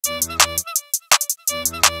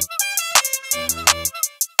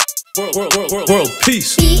World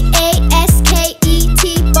peace.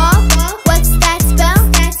 B-A-S-K-E-T ball. What's that spell?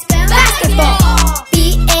 Basketball.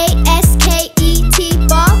 B-A-S-K-E-T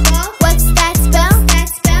ball. What's that spell?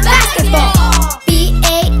 Basketball.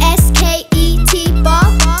 B-A-S-K-E-T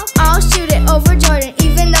ball. I'll shoot it over Jordan,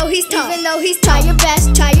 even though he's tall. Try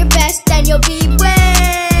your best, then you'll be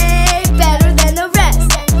way better than the rest.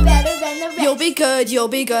 You'll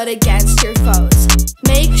be good against your foes.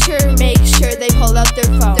 Make sure they pull out their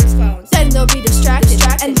phones. Then they'll be distracted,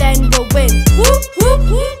 and then they'll win. Whoop, whoop,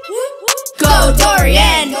 whoop, whoop, whoop. Go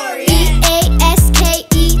Dorion!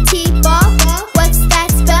 B-A-S-K-E-T ball. What's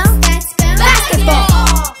that spell?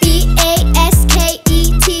 Basketball.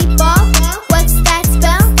 B-A-S-K-E-T ball. What's that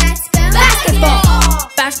spell? Basketball.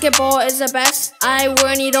 Basketball is the best. I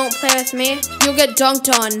win, you don't play with me. You'll get dunked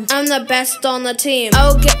on. I'm the best on the team.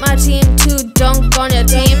 I'll get my team to dunk on your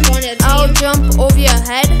team. I'll jump over your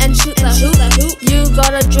head and shoot the hoop. You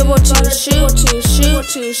gotta dribble to shoot.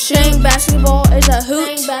 Playing basketball is a hoot.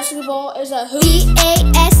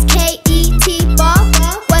 B-A-S-K-E-T ball.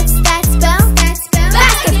 What's that spell?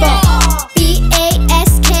 Basketball.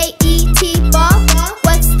 B-A-S-K-E-T ball.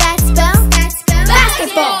 What's that spell?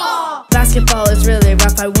 Basketball. Basketball is really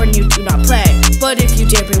rough, I warn you, do not play. But if you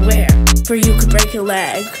dare, beware, for you could break your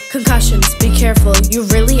leg. Concussions, be careful, you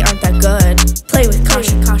really aren't that good. Play with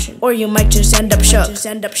caution, or you might just end up shook.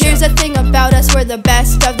 Here's the thing about us, we're the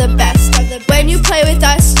best of the best. When you play with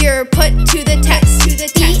us, you're put to the test.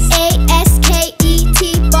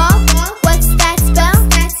 B-A-S-K-E-T ball. What's that spell?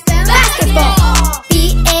 Basketball.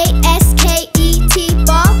 B-A-S-K-E-T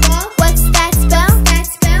ball. What's that spell?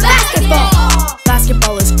 Basketball.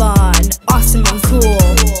 Basketball is fun, awesome and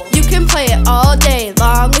cool. You can play it all day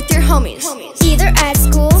long with your homies. Either at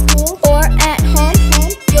school or at home,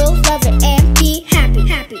 you'll love it and be happy.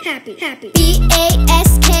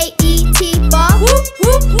 B-A-S-K-E-T ball.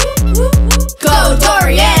 Go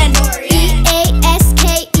Dorion!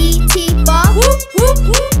 B-A-S-K-E-T ball.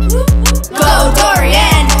 Go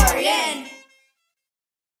Dorion!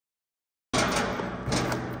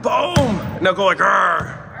 Boom! Now go like grrr.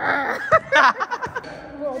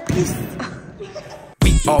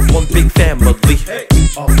 We are one big family.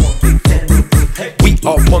 We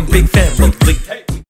are one big family.